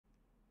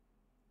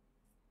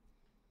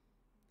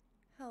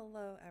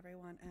Hello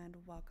everyone and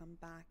welcome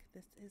back.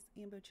 This is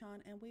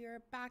Ambu-chan and we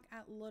are back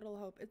at Little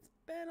Hope. It's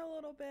been a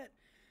little bit,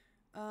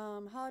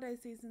 holiday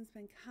season's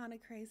been kind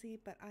of crazy,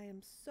 but I am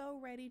so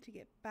ready to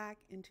get back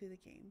into the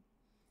game.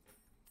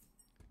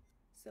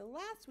 So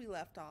last we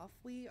left off,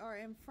 we are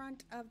in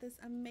front of this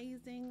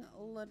amazing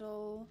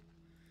little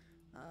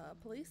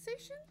police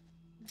station.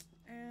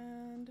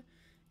 And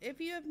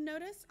if you have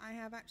noticed, I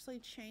have actually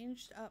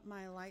changed up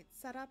my light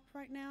setup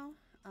right now.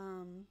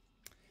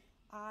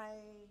 I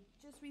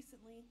just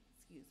recently,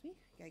 excuse me,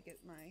 gotta get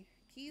my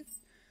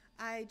keys.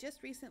 I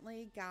just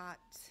recently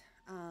got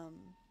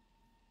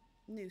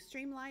new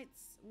stream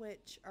lights,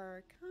 which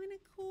are kind of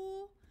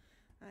cool.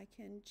 I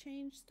can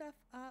change stuff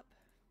up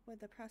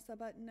with the press a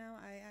button now.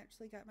 I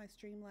actually got my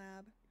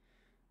Streamlab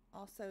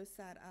also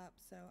set up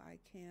so I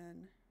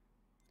can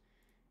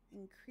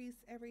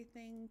increase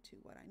everything to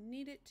what I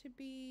need it to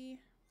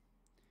be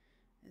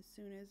as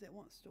soon as it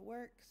wants to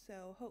work.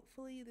 So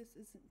hopefully this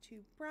isn't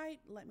too bright.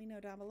 Let me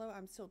know down below.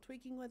 I'm still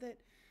tweaking with it.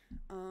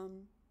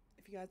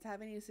 If you guys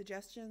have any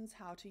suggestions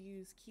how to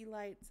use key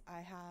lights,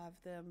 I have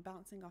them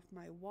bouncing off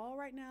my wall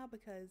right now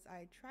because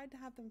I tried to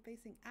have them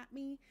facing at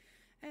me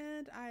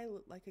and I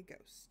look like a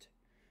ghost.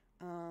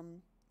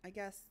 I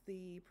guess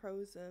the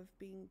pros of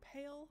being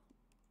pale,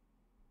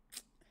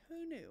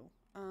 who knew?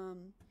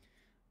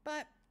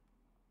 But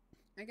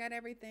I got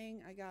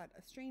everything. I got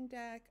a stream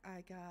deck,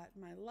 I got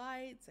my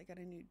lights, I got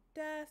a new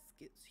desk,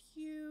 it's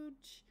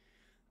huge.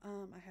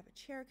 I have a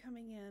chair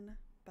coming in,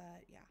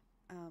 but yeah.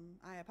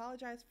 I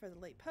apologize for the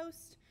late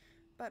post,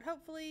 but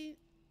hopefully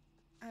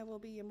I will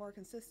be a more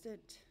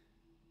consistent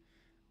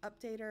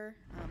updater.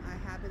 I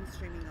have been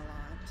streaming a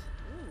lot.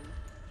 Ooh.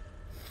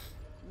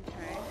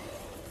 Okay.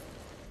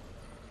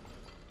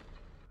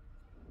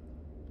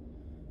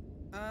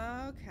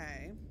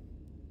 Okay.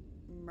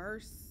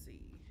 Mercy.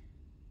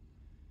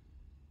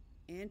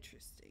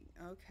 Interesting.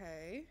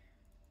 Okay.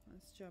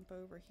 Let's jump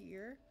over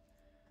here.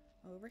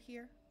 Over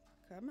here.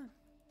 Come on.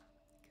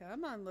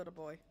 Come on, little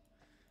boy.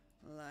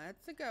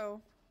 Let's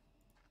go.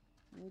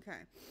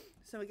 Okay.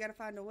 So we got to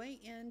find a way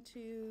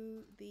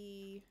into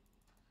the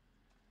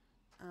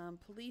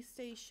police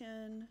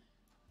station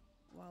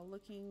while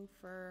looking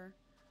for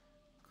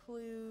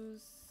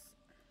clues.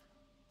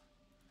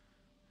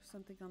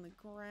 Something on the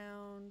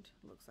ground.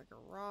 Looks like a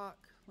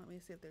rock. Let me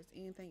see if there's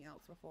anything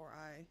else before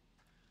I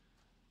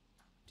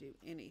do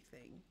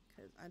anything,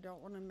 because I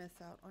don't want to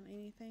miss out on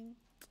anything.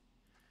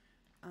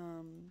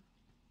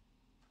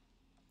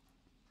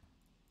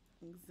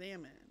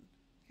 Examine.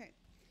 Okay,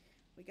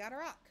 we got a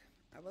rock.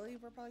 I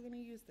believe we're probably going to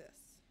use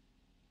this.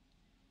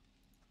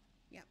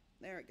 Yep,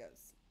 there it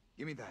goes.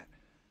 Give me that.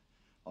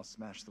 I'll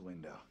smash the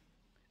window.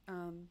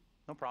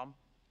 No problem.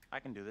 I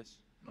can do this.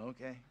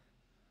 Okay.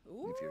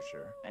 Ooh. If you're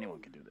sure. Anyone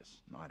can do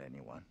this. Not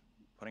anyone.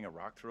 Putting a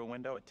rock through a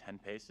window at 10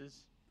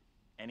 paces,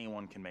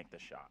 anyone can make the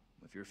shot.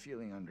 If you're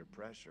feeling under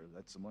pressure,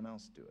 let someone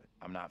else do it.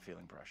 I'm not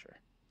feeling pressure.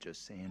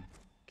 Just saying.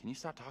 Can you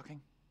stop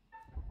talking?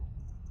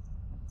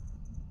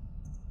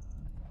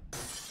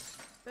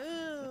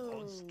 Boom.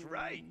 Oh,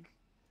 strike!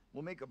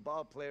 We'll make a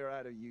ball player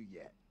out of you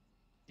yet.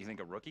 Do you think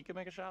a rookie could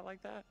make a shot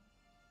like that?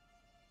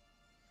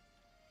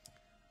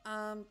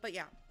 But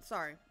yeah,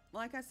 sorry.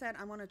 Like I said,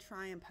 I want to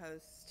try and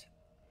post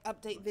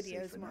update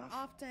videos more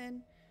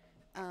often.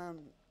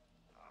 Kind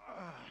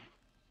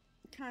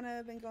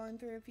of been going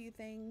through a few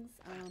things.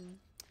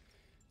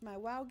 My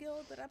WoW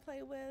guild that I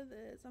play with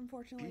is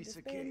unfortunately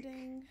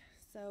disbanding,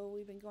 so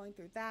we've been going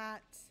through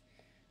that.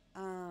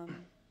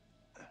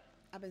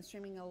 I've been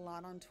streaming a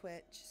lot on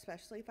Twitch,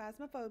 especially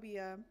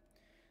Phasmophobia.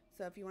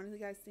 So if you want to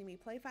guys see me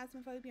play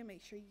Phasmophobia,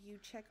 make sure you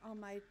check on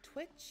my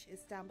Twitch.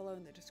 It's down below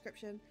in the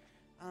description.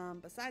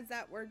 Besides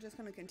that, we're just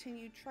going to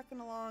continue trucking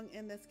along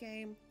in this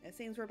game. It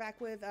seems we're back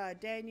with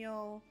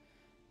Daniel,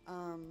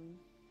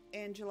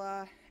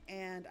 Angela,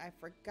 and I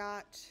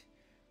forgot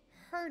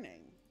her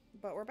name.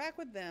 But we're back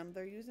with them.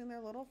 They're using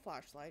their little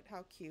flashlight.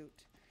 How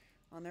cute.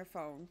 On their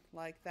phone.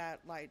 Like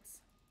that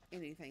lights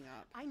anything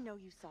up. I know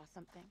you saw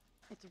something.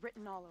 It's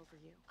written all over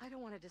you. I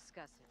don't want to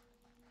discuss it.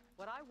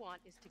 What I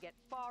want is to get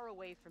far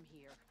away from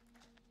here.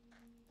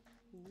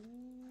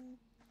 Ooh.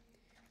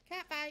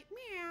 Cat fight.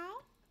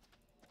 Meow.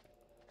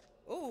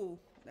 Ooh,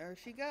 there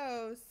she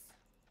goes.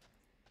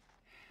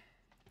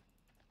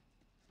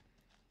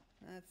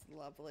 That's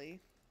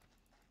lovely.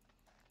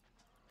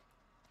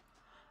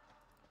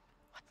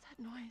 What's that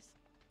noise?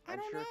 I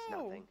don't know. It's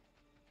nothing.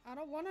 I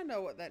don't want to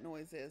know what that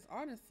noise is,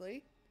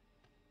 honestly.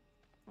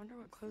 Wonder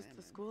what closed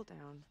the school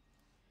down.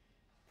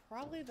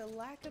 Probably the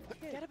lack of kids.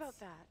 Forget about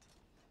that.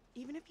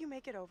 Even if you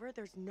make it over,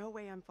 there's no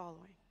way I'm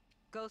following.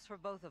 Goes for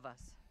both of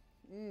us.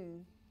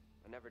 I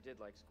never did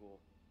like school.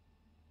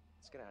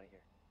 Let's get out of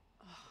here.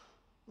 Oh,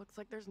 looks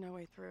like there's no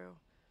way through.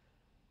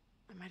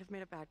 I might have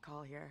made a bad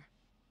call here.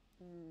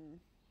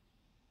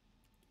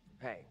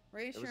 Hey,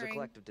 it was a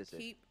collective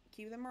decision.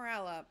 Keep the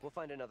morale up. We'll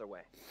find another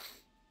way.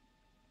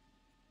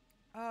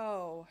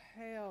 Oh,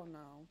 hell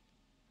no.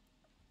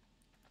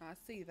 I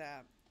see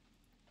that.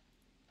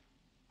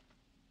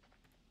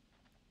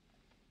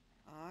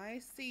 I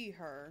see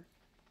her.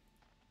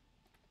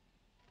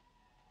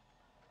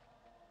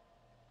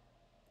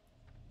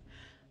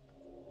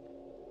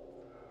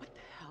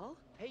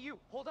 Hey, you,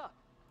 hold up.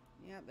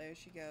 Yep, there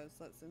she goes.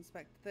 Let's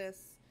inspect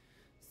this.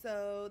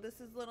 So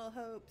this is Little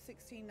Hope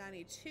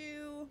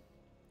 1692.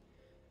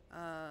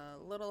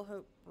 Little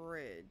Hope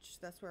Bridge.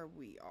 That's where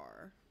we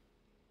are.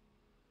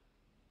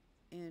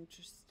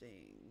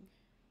 Interesting.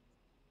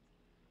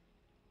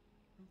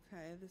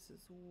 Okay, this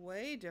is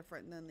way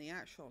different than the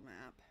actual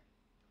map.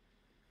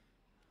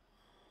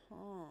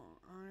 Oh,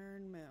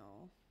 Iron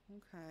Mill.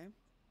 Okay.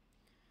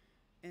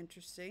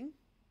 Interesting.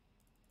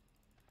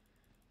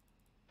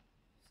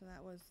 So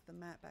that was the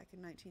map back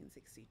in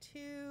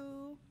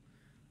 1962.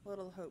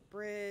 Little Hope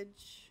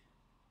Bridge.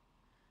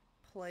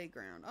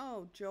 Playground.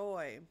 Oh,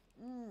 joy.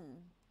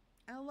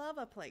 I love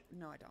a play.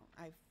 No, I don't.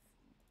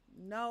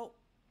 No.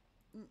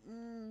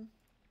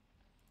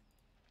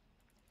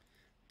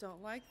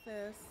 Don't like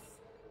this.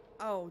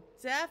 Oh,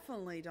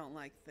 definitely don't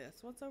like this.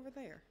 What's over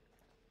there?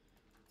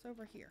 What's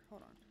over here?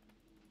 Hold on.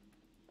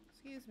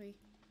 Excuse me.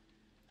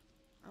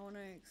 I want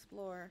to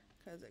explore,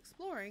 because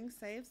exploring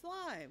saves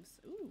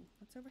lives. Ooh,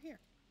 what's over here?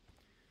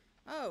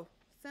 Oh,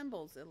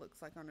 symbols, it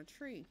looks like, on a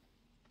tree.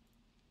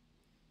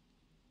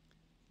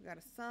 We got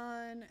a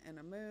sun and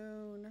a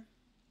moon.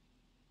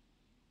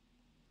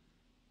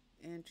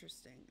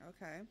 Interesting.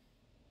 Okay.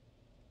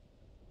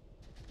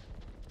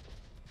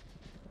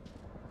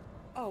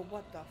 Oh,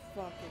 what the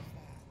fuck is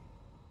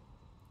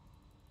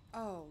that?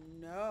 Oh,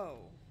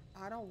 no.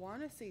 I don't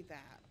want to see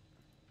that.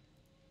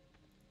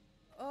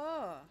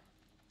 Ugh.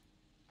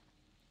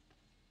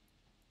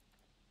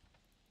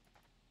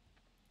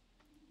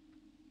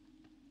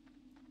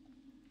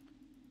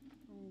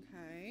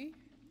 Okay.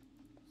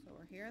 So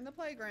we're here in the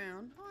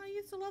playground. Oh, I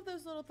used to love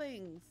those little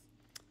things.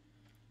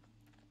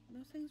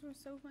 Those things were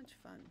so much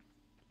fun.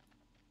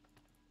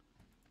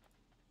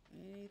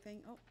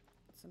 Anything? Oh,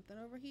 something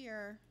over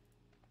here.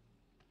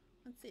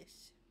 What's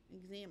this?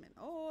 Examine.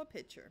 Oh, a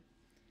picture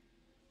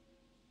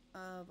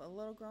of a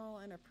little girl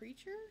and a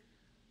preacher.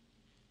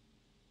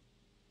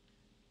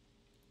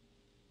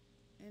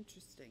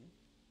 Interesting.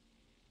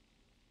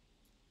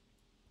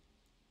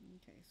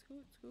 Okay,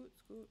 scoot, scoot,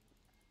 scoot.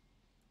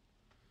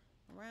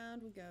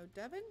 Around we go.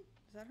 Devin?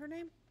 Is that her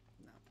name?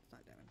 No, it's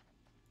not Devin.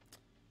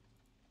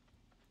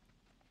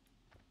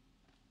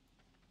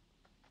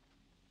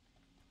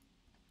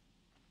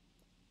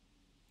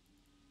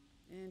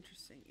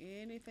 Interesting.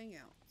 Anything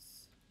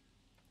else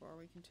before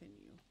we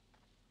continue?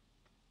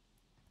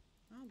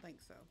 I don't think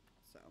so.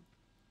 So,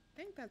 I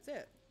think that's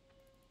it.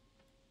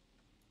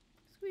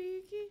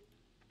 Squeaky.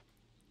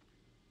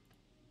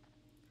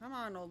 Come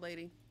on, old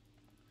lady.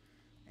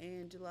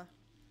 Angela.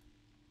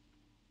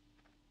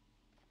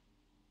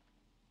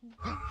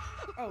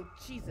 Oh,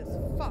 Jesus.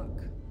 Fuck.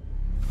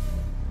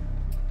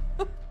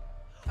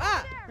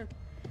 Ah!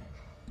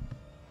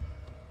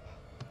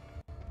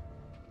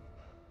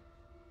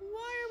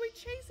 Why are we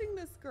chasing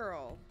this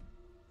girl?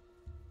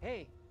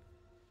 Hey,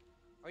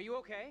 are you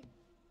okay?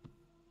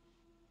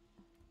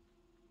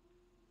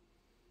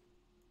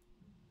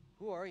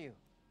 Who are you?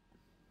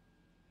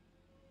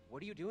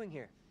 What are you doing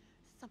here?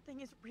 Something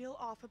is real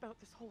off about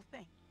this whole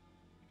thing.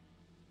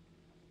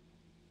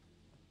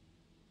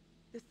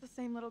 This the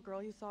same little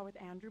girl you saw with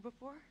Andrew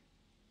before?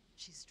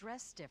 She's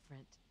dressed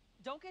different.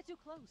 Don't get too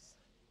close.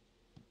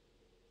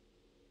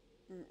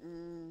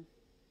 Mm-mm.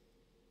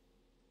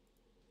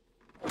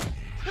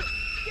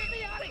 Get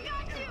me out of here!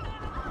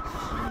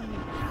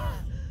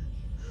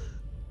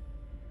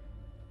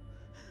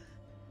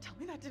 Tell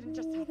me that didn't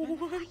just happen.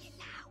 Quiet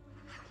now.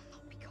 I will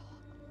not be caught.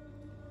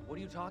 What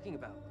are you talking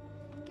about?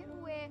 Get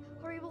away,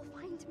 or he will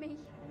find me.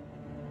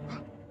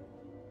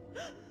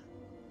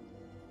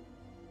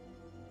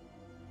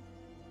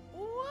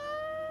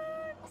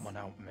 What? Come on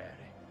out,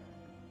 Mary.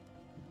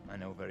 I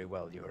know very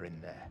well you're in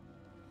there.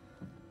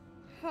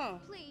 Huh.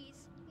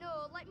 Please,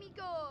 no, let me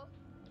go.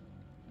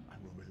 I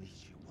will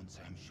release you once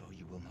I am sure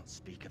you will not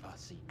speak of our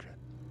secret.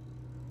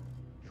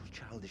 Your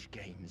childish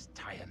games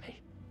tire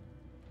me.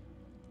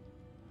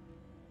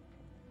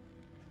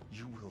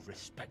 You will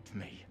respect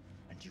me,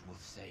 and you will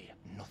say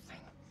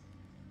nothing.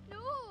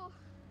 No.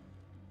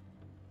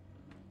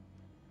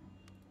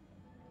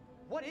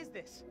 What is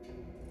this?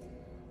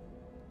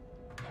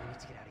 We need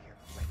to get out of here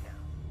right now.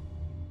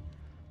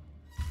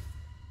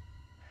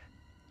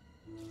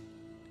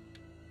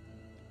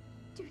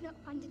 Do not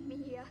abandon me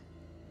here.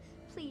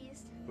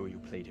 Please. Who are you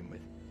pleading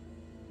with?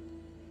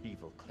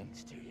 Evil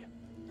clings to you.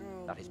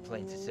 Oh, That is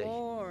plain to see. You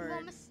are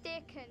Lord.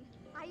 mistaken.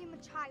 I am a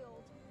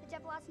child. The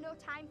devil has no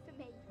time for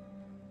me.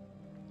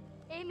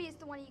 Amy is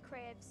the one he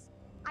craves.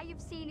 I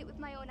have seen it with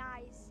my own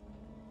eyes.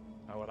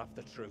 I will have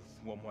the truth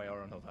one way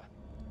or another.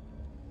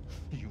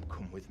 You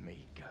come with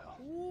me, girl.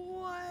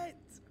 What?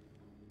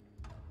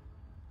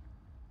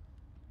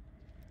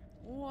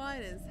 What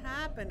is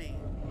happening?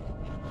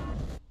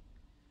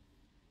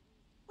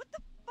 What the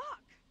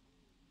fuck?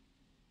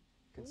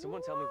 Can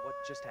someone tell me what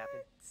just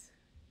happened?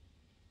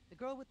 The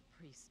girl with the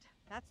priest.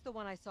 That's the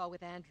one I saw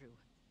with Andrew.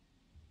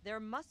 There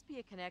must be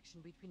a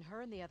connection between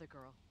her and the other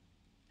girl.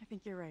 I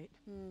think you're right.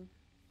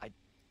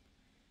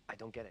 I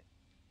don't get it.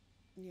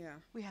 Yeah.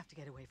 We have to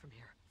get away from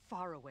here.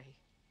 Far away.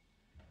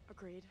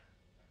 Agreed.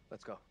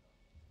 Let's go.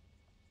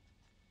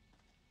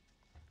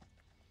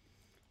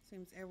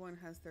 Seems everyone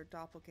has their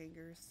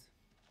doppelgangers.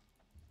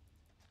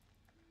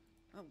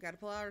 Oh, gotta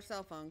pull out our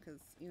cell phone because,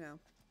 you know,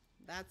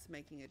 that's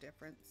making a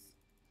difference.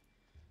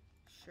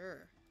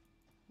 Sure.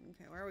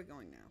 Okay, where are we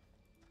going now?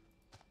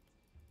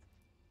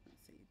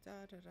 Let's see. Da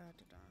da da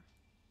da da.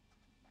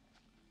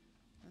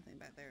 Nothing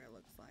back there, it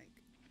looks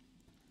like.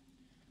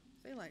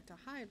 They like to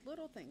hide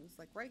little things,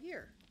 like right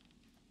here.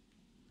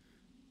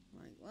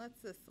 Like, what's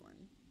this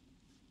one?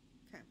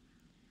 Okay.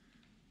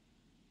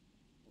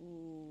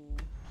 Ooh.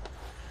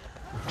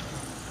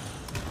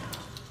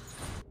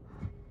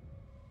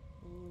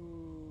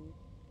 Ooh.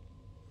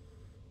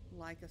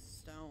 Like a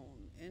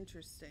stone.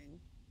 Interesting.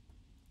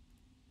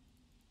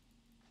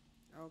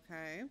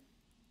 Okay.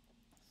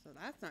 So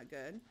that's not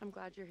good. I'm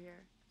glad you're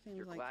here. Seems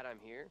You're like glad I'm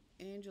here?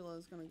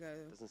 Angela's gonna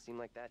go Doesn't seem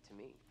like that to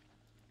me.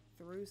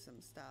 through some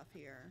stuff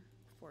here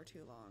before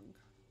too long.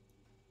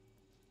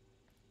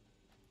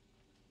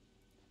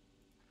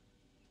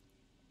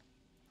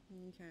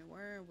 Okay,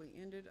 where have we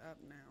ended up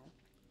now?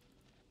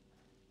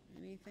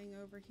 Anything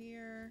over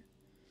here?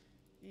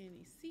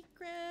 Any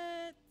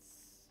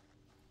secrets?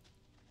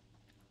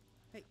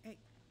 Hey, hey.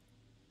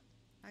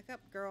 Back up,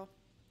 girl.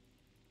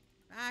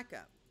 Back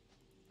up.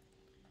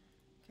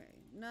 Okay,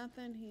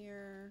 nothing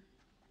here.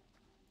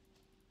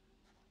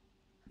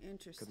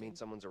 Interesting. Could mean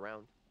someone's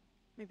around.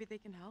 Maybe they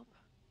can help.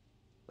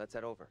 Let's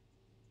head over.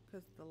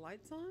 Because the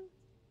light's on?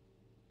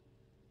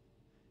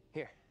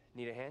 Here,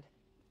 need a hand?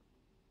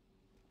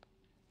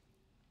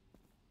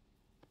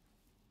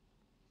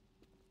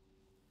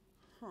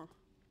 Huh.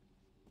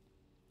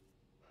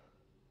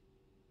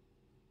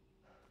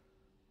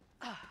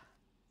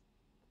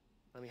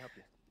 Let me help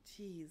you.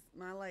 Jeez,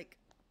 I'm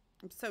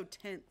so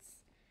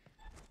tense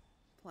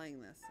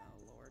playing this.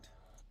 Oh, Lord.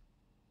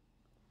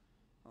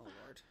 Oh,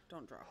 Lord.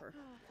 Don't drop her.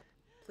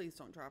 Please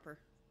don't drop her.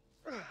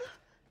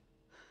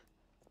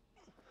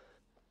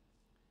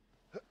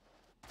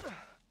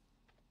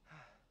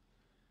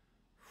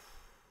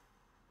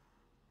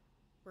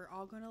 We're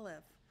all gonna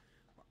live.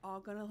 We're all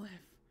gonna live.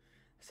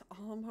 That's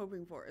all I'm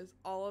hoping for, is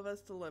all of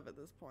us to live at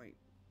this point.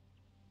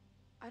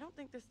 I don't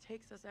think this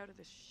takes us out of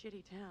this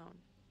shitty town.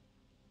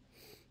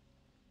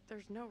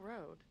 There's no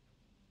road.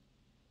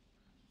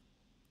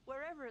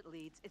 Wherever it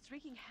leads, it's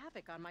wreaking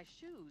havoc on my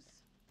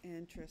shoes.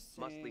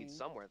 Interesting. Must lead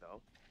somewhere,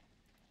 though.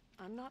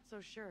 I'm not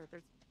so sure.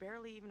 There's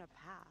barely even a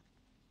path.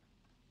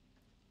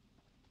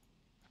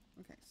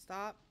 Okay,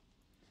 stop.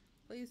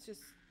 Please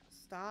just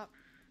stop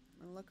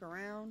and look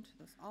around.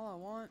 That's all I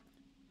want.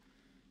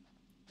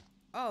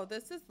 Oh,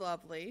 this is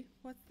lovely.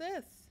 What's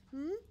this?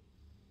 Ooh,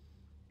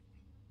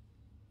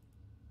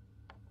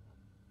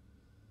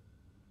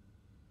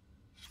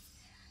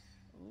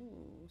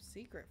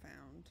 secret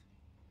found.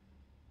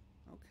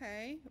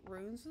 Okay,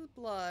 runes with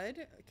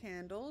blood,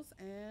 candles,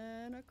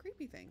 and a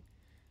creepy thing.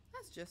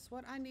 That's just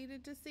what I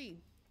needed to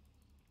see.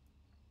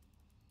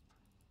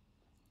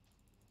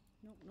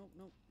 Nope, nope,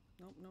 nope,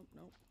 nope, nope,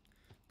 nope.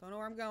 Don't know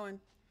where I'm going.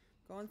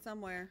 Going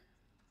somewhere.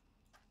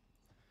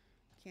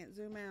 Can't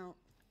zoom out.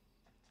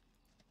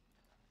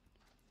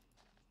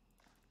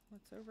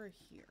 What's over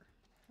here?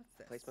 What's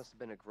this? Place must have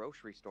been a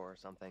grocery store or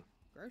something.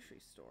 Grocery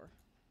store.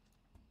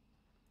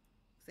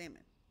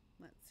 Examine.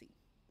 Let's see.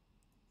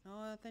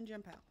 Nothing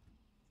jump out.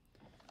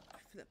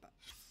 Flip up.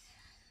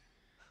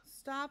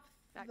 Stop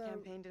That the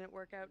campaign didn't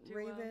work out too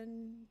well.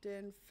 Raven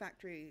Den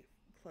factory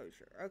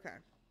closure. Okay.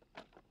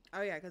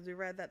 Oh yeah, because we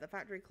read that the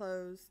factory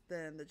closed,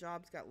 then the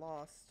jobs got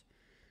lost,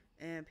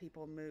 and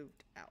people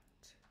moved out.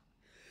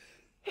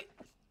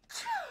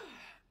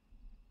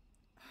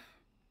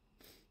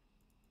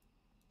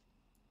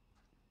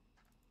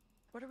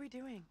 What are we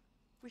doing?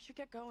 We should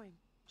get going.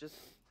 Just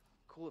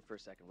cool it for a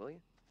second, will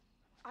you?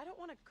 I don't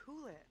want to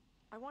cool it.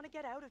 I want to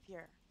get out of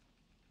here.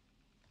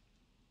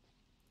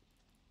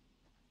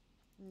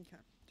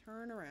 Okay.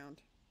 Turn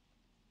around.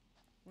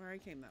 Where I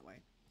came that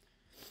way.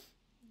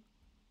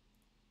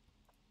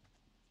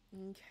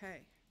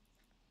 Okay.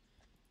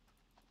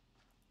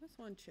 This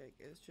one chick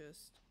is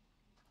just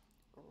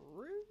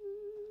rude.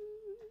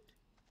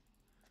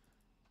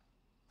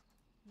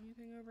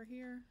 Anything over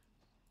here?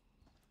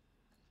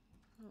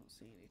 I don't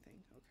see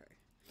anything. Okay.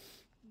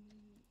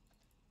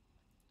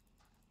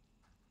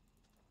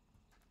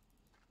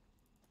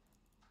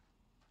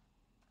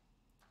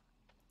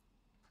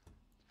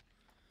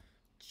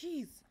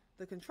 Jeez,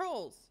 the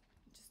controls.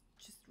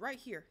 Just right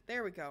here.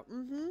 There we go.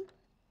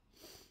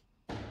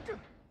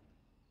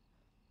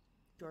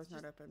 Door's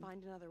not open.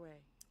 Find another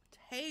way.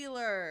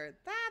 Taylor.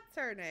 That's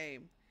her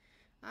name.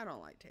 I don't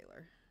like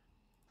Taylor.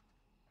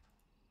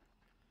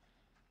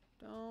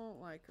 Don't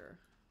like her.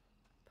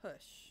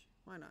 Push.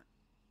 Why not?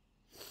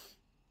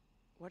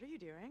 What are you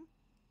doing?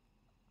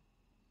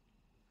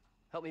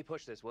 Help me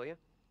push this, will you?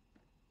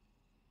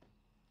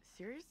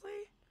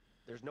 Seriously?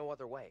 There's no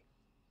other way.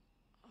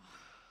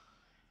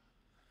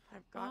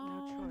 I've got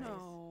no choice.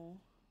 No.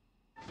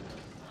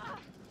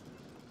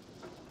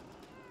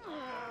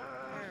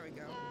 There we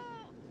go.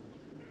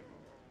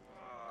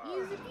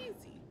 Easy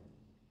peasy.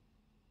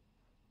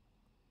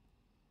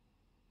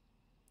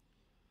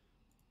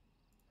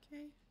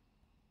 Okay.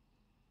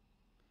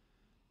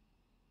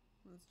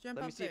 Let's jump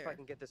Let up me see there. if I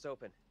can get this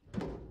open.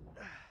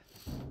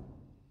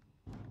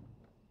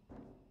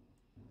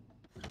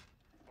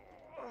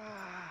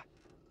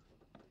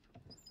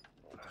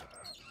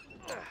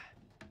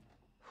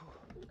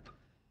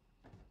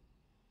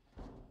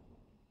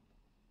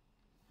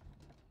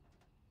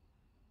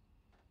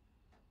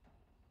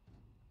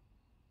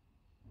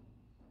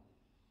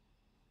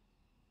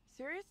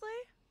 Seriously?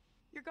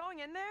 You're going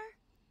in there?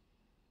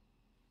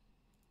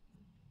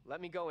 Let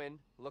me go in,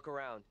 look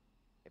around.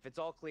 If it's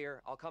all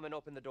clear, I'll come and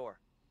open the door.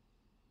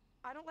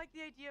 I don't like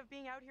the idea of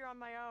being out here on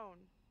my own.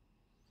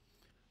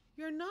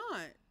 You're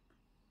not.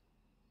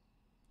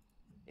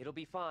 It'll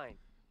be fine.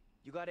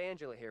 You got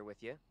Angela here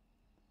with you.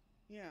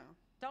 Yeah.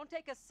 Don't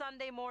take a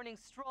Sunday morning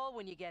stroll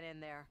when you get in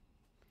there.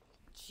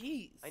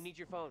 Jeez. I need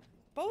your phone.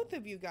 Both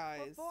of you What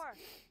guys. for?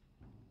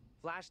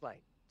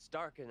 Flashlight. It's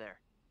dark in there.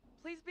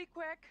 Please be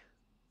quick.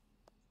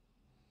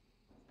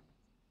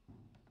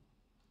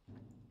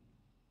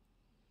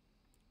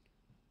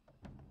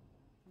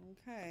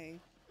 Okay.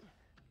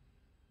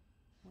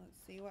 Let's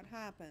see what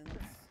happens.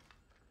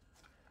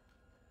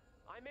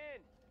 I'm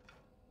in.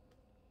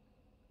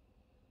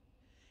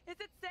 Is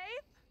it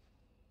safe?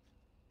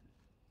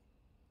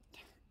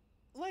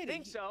 Lady.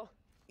 Think so.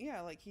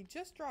 Yeah, like he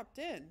just dropped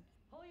in.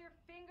 Pull your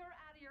finger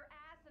out of your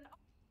ass and...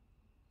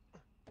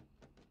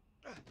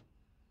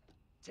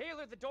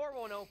 Taylor, the door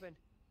won't open.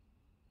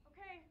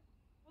 Okay,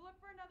 we'll look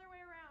for another way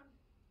around.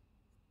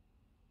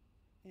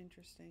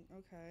 Interesting.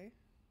 Okay.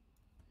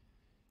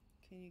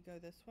 Can you go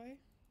this way?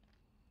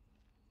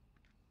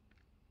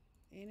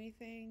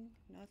 Anything?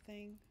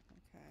 Nothing?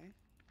 Okay.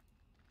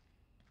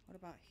 What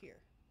about here?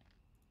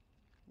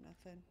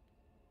 Nothing.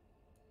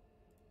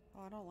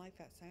 Oh, I don't like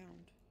that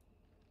sound.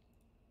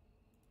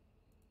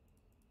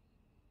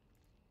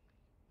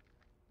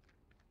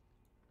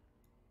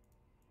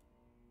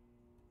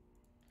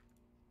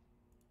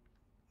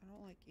 I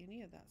don't like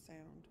any of that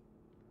sound.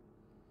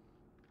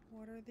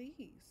 What are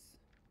these?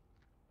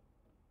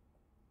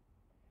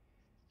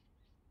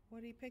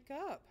 What did he pick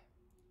up?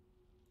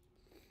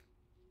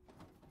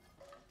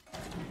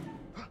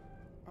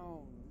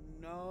 Oh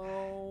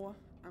no.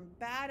 I'm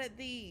bad at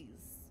these.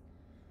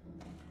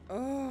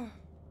 Ugh.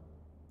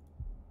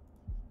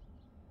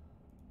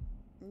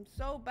 I'm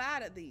so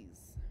bad at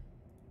these.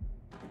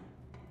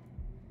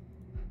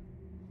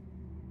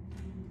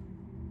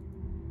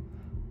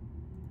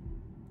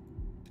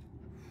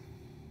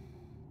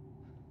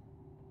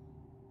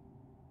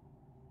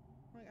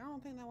 Like, I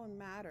don't think that one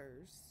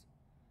matters.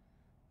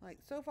 Like,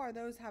 so far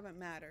those haven't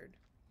mattered.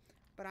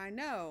 But I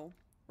know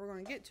we're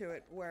going to get to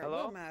it where Hello?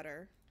 it will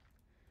matter.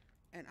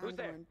 And Who's I'm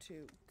there? going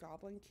to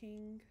Goblin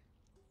King.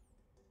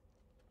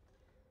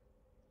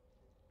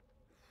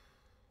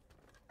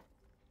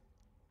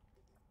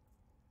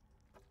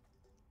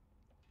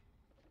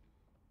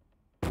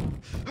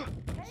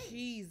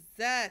 Jesus.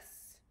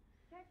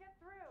 Can't get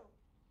through.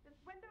 This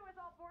window is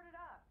all boarded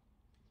up.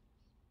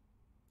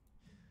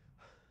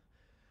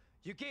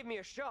 You gave me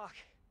a shock.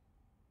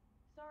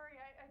 Sorry,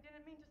 I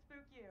didn't mean to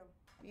spook you.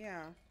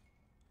 Yeah.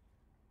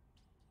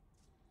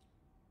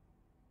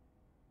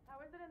 How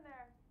is it in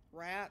there?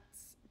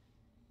 Rats.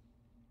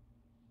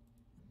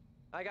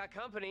 I got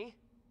company.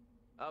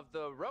 Of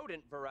the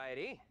rodent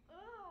variety.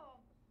 Ugh.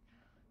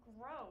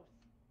 Gross.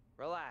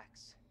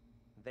 Relax.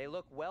 They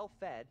look well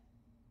fed.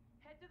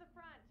 Head to the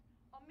front.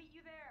 I'll meet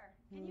you there.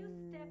 Can you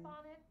step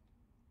on it?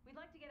 We'd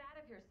like to get out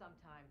of here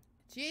sometime.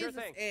 Jesus,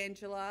 thing.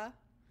 Angela.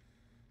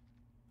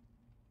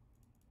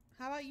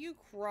 How about you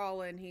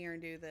crawl in here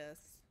and do this?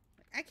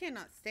 I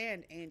cannot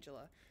stand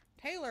Angela.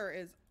 Taylor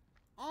is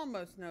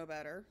almost no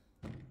better.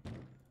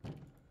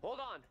 Hold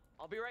on.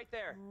 I'll be right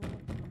there.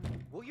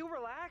 Will you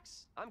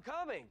relax? I'm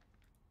coming.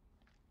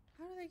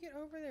 How do they get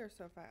over there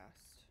so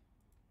fast?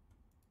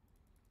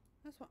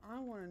 That's what I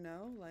want to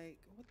know. Like,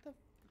 what the...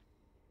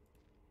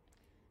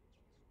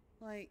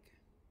 Like...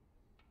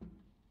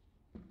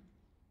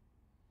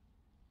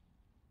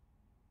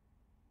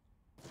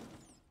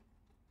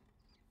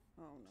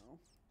 Oh, no.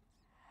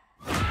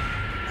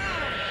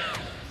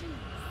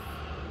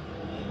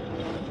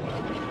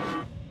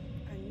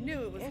 I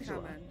knew it was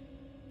Angela. coming.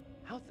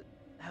 How the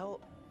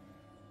hell?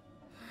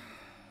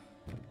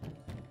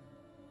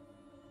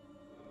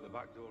 The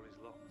back door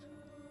is locked.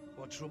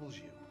 What troubles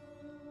you?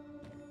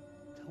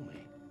 Tell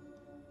me,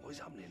 what is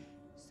happening?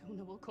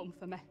 Sona will come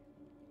for me.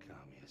 Calm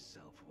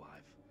yourself, wife.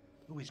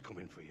 Who is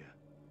coming for you?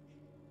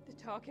 They're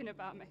talking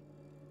about me.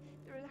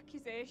 There are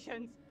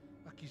accusations.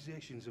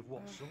 Accusations of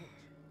what sort?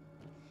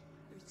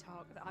 There's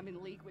talk that I'm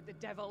in league with the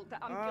devil, that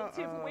I'm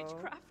guilty of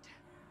witchcraft.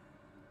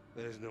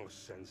 There's no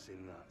sense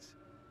in that.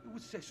 Who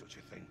would say such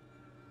a thing?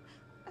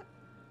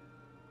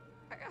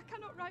 I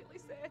cannot rightly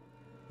say.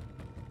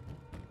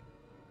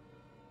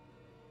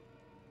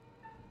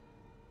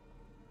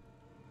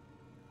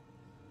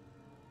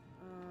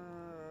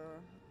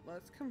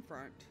 Let's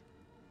confront.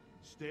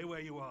 Stay where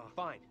you are.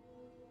 Fine.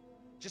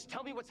 Just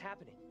tell me what's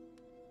happening.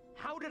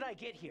 How did I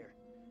get here?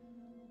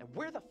 And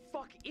where the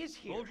fuck is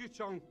here? Hold your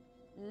tongue.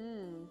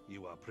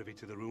 You are privy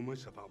to the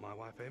rumors about my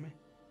wife, Amy?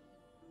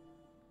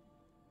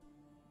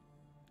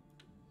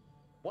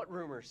 What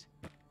rumors?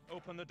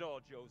 Open the door,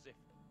 Joseph.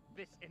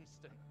 This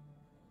instant.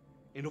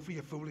 Enough of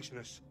your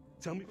foolishness.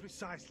 Tell me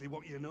precisely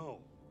what you know.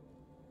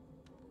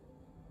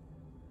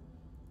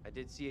 I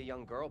did see a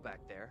young girl back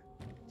there.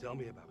 Tell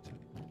me about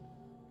her.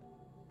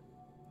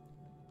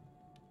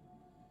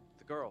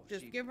 The girl,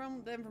 Just give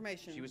him the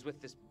information. She was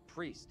with this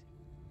priest.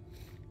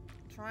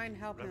 Try and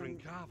help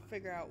Reverend him Carver.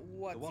 figure out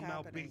what's The one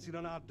now happening. beating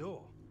on our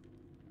door.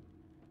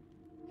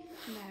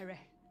 Mary.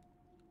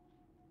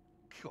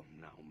 Come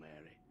now,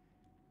 Mary.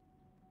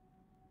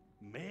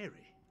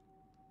 Mary?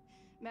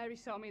 Mary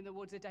saw me in the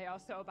woods a day or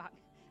so back.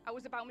 I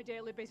was about my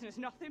daily business,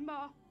 nothing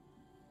more.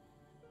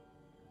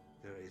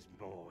 There is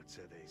more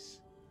to this.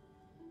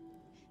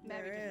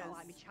 Mary There does not is.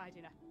 like me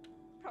chiding her.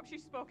 Perhaps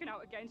she's spoken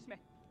out against me.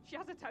 She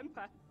has a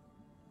temper.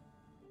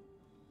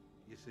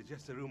 You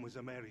suggest the rumours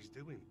are Mary's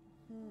doing?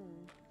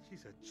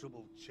 She's a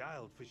troubled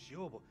child for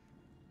sure, but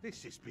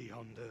this is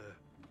beyond her.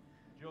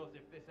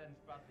 Joseph, this ends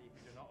badly if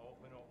you do not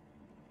open up.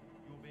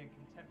 You will be in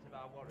contempt of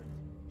our warrant.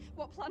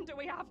 What plan do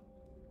we have?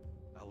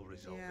 I will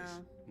resolve this.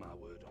 My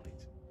word on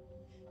it.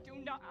 Do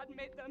not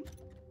admit them.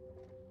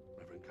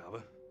 Reverend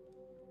Carver.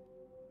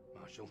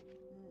 Marshal.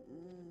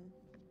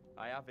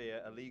 I have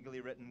here a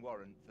legally written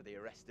warrant for the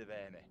arrest of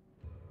Amy.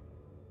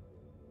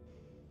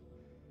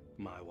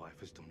 My wife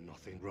has done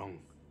nothing wrong.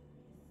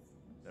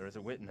 There is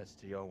a witness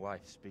to your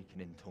wife speaking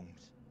in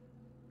tongues.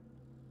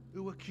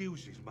 Who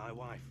accuses my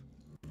wife?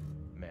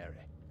 Mary.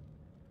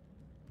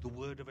 The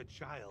word of a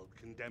child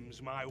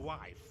condemns my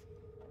wife.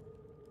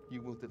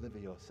 You will deliver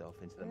yourself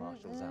into the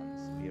Marshal's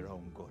hands for your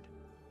own good.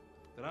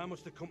 Then I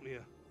must accompany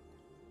her.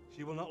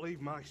 She will not leave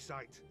my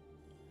sight.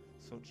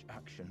 Such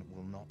action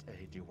will not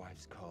aid your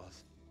wife's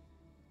cause.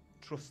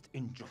 Trust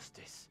in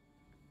justice.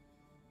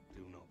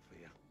 Do not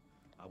fear.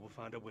 I will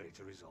find a way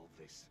to resolve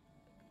this.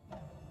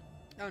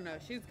 Oh no,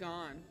 she's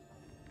gone.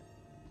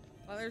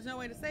 Well, there's no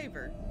way to save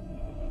her.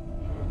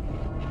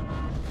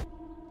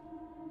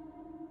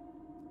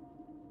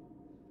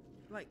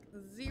 Like,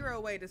 zero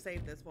way to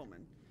save this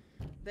woman.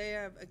 They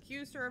have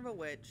accused her of a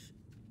witch,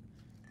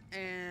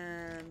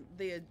 and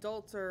the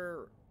adults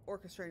are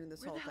orchestrating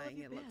this Where whole the hell have thing,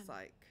 you it looks been?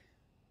 like.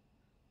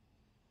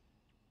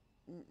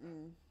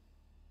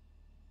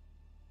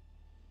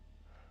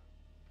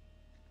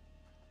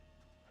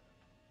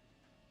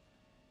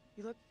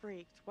 You look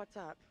freaked. What's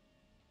up?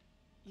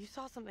 You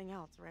saw something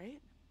else,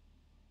 right?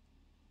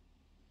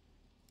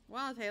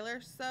 Wow,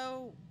 Taylor,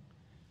 so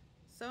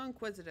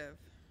inquisitive.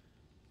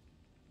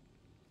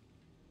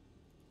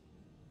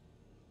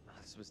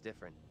 This was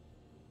different.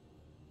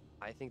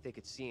 I think they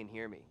could see and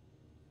hear me.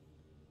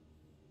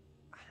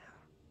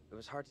 It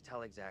was hard to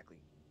tell exactly.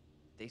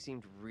 They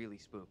seemed really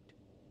spooked.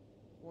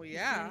 Well, You see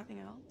yeah. anything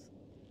else?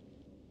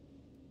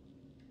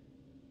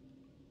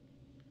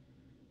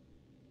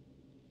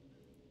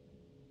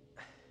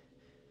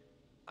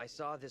 I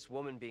saw this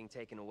woman being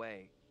taken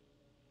away.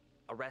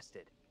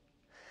 Arrested.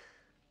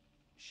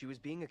 She was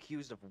being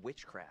accused of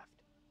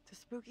witchcraft. The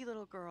spooky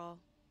little girl.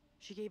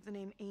 She gave the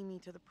name Amy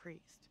to the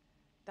priest.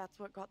 That's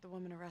what got the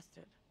woman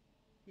arrested.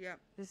 Yep.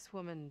 This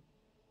woman,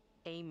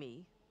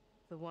 Amy,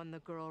 the one the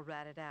girl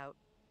ratted out,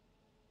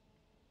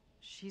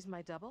 she's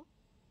my double?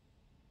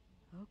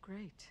 Oh,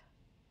 great.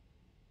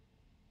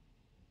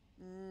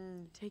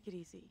 Take it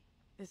easy.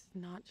 This is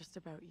not just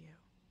about you.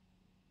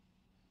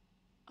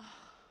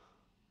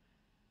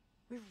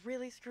 We've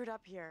really screwed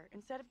up here.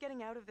 Instead of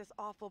getting out of this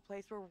awful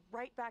place, we're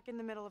right back in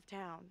the middle of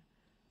town.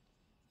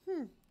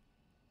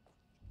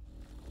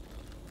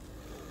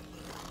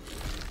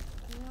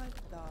 What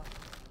the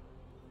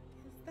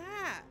is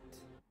that?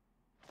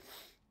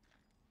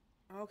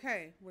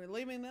 Okay, we're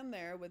leaving them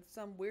there with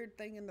some weird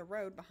thing in the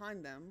road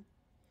behind them,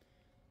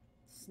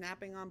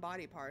 snapping on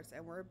body parts,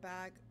 and we're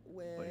back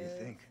with What do you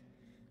think?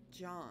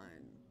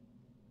 John.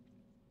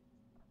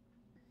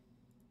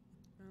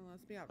 Well,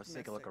 let's be optimistic.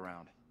 Let's take a look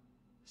around.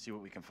 See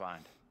what we can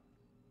find.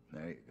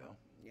 There you go.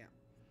 Yeah.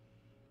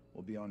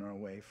 We'll be on our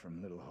way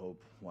from Little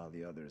Hope while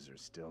the others are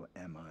still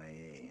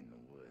MIA in the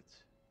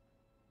woods.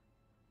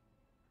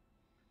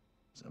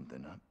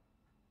 Something up?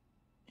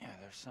 Yeah,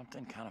 there's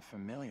something kind of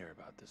familiar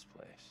about this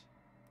place.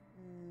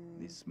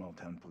 These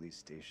small-town police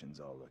stations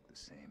all look the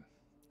same.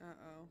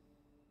 Uh-oh.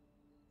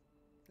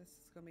 This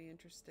is gonna be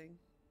interesting.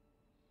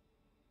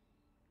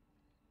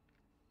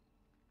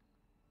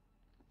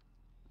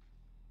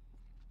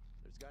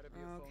 There's gotta be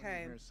a phone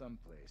Okay. in here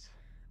someplace.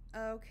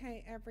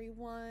 Okay,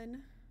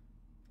 everyone.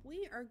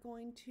 We are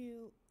going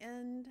to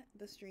end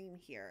the stream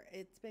here.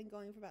 It's been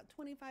going for about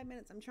 25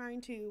 minutes. I'm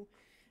trying to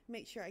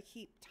make sure I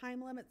keep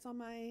time limits on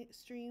my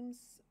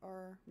streams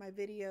or my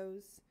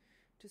videos,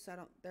 just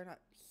so they're not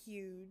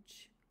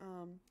huge.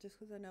 Just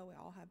because I know we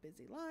all have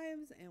busy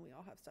lives and we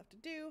all have stuff to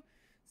do.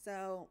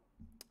 So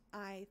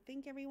I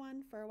thank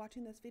everyone for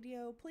watching this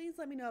video. Please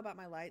let me know about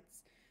my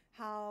lights,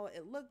 how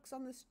it looks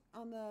on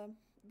the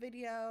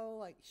video.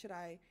 Like, should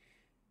I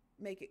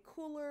make it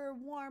cooler,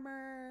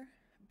 warmer,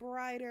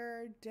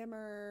 brighter,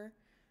 dimmer?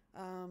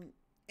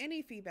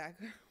 Any feedback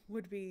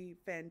would be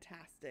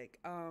fantastic.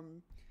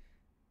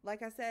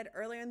 Like I said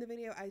earlier in the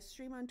video, I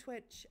stream on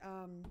Twitch.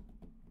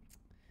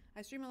 I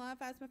I stream a lot of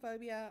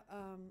Phasmophobia.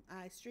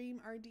 I stream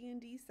our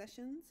D&D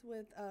sessions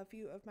with a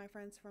few of my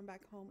friends from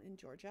back home in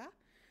Georgia.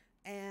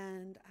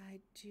 And I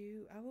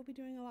will be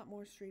doing a lot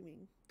more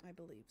streaming, I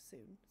believe,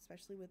 soon,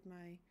 especially with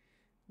my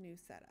new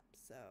setup.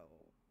 So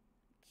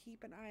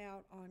keep an eye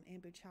out on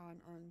Ambu-chan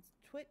on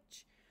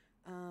Twitch.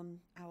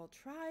 I will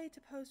try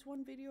to post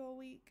one video a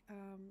week.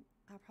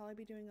 I'll probably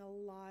be doing a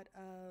lot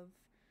of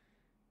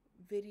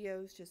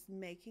videos, just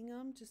making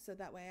them, just so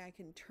that way I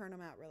can turn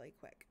them out really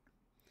quick.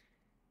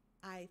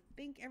 I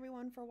thank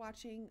everyone for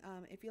watching.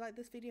 If you like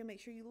this video, make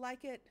sure you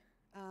like it.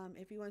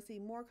 If you want to see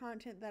more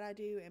content that I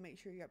do and make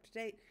sure you're up to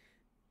date,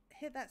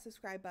 hit that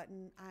subscribe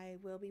button. I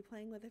will be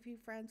playing with a few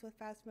friends with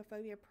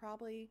Phasmophobia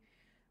probably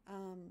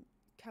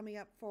coming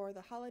up for the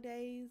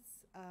holidays,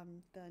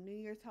 the New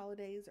Year's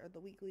holidays, or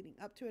the week leading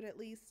up to it at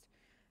least.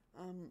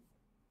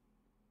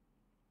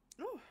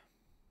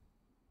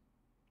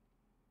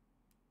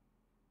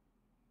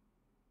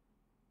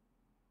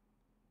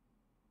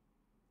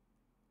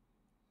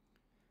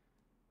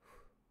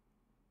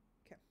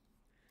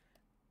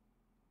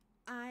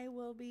 I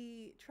will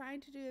be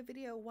trying to do a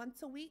video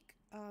once a week.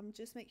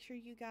 Just make sure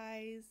you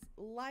guys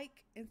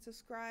like and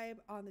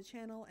subscribe on the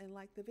channel and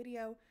like the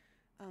video.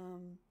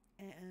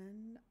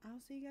 And I'll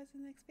see you guys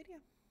in the next video.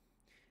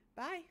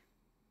 Bye.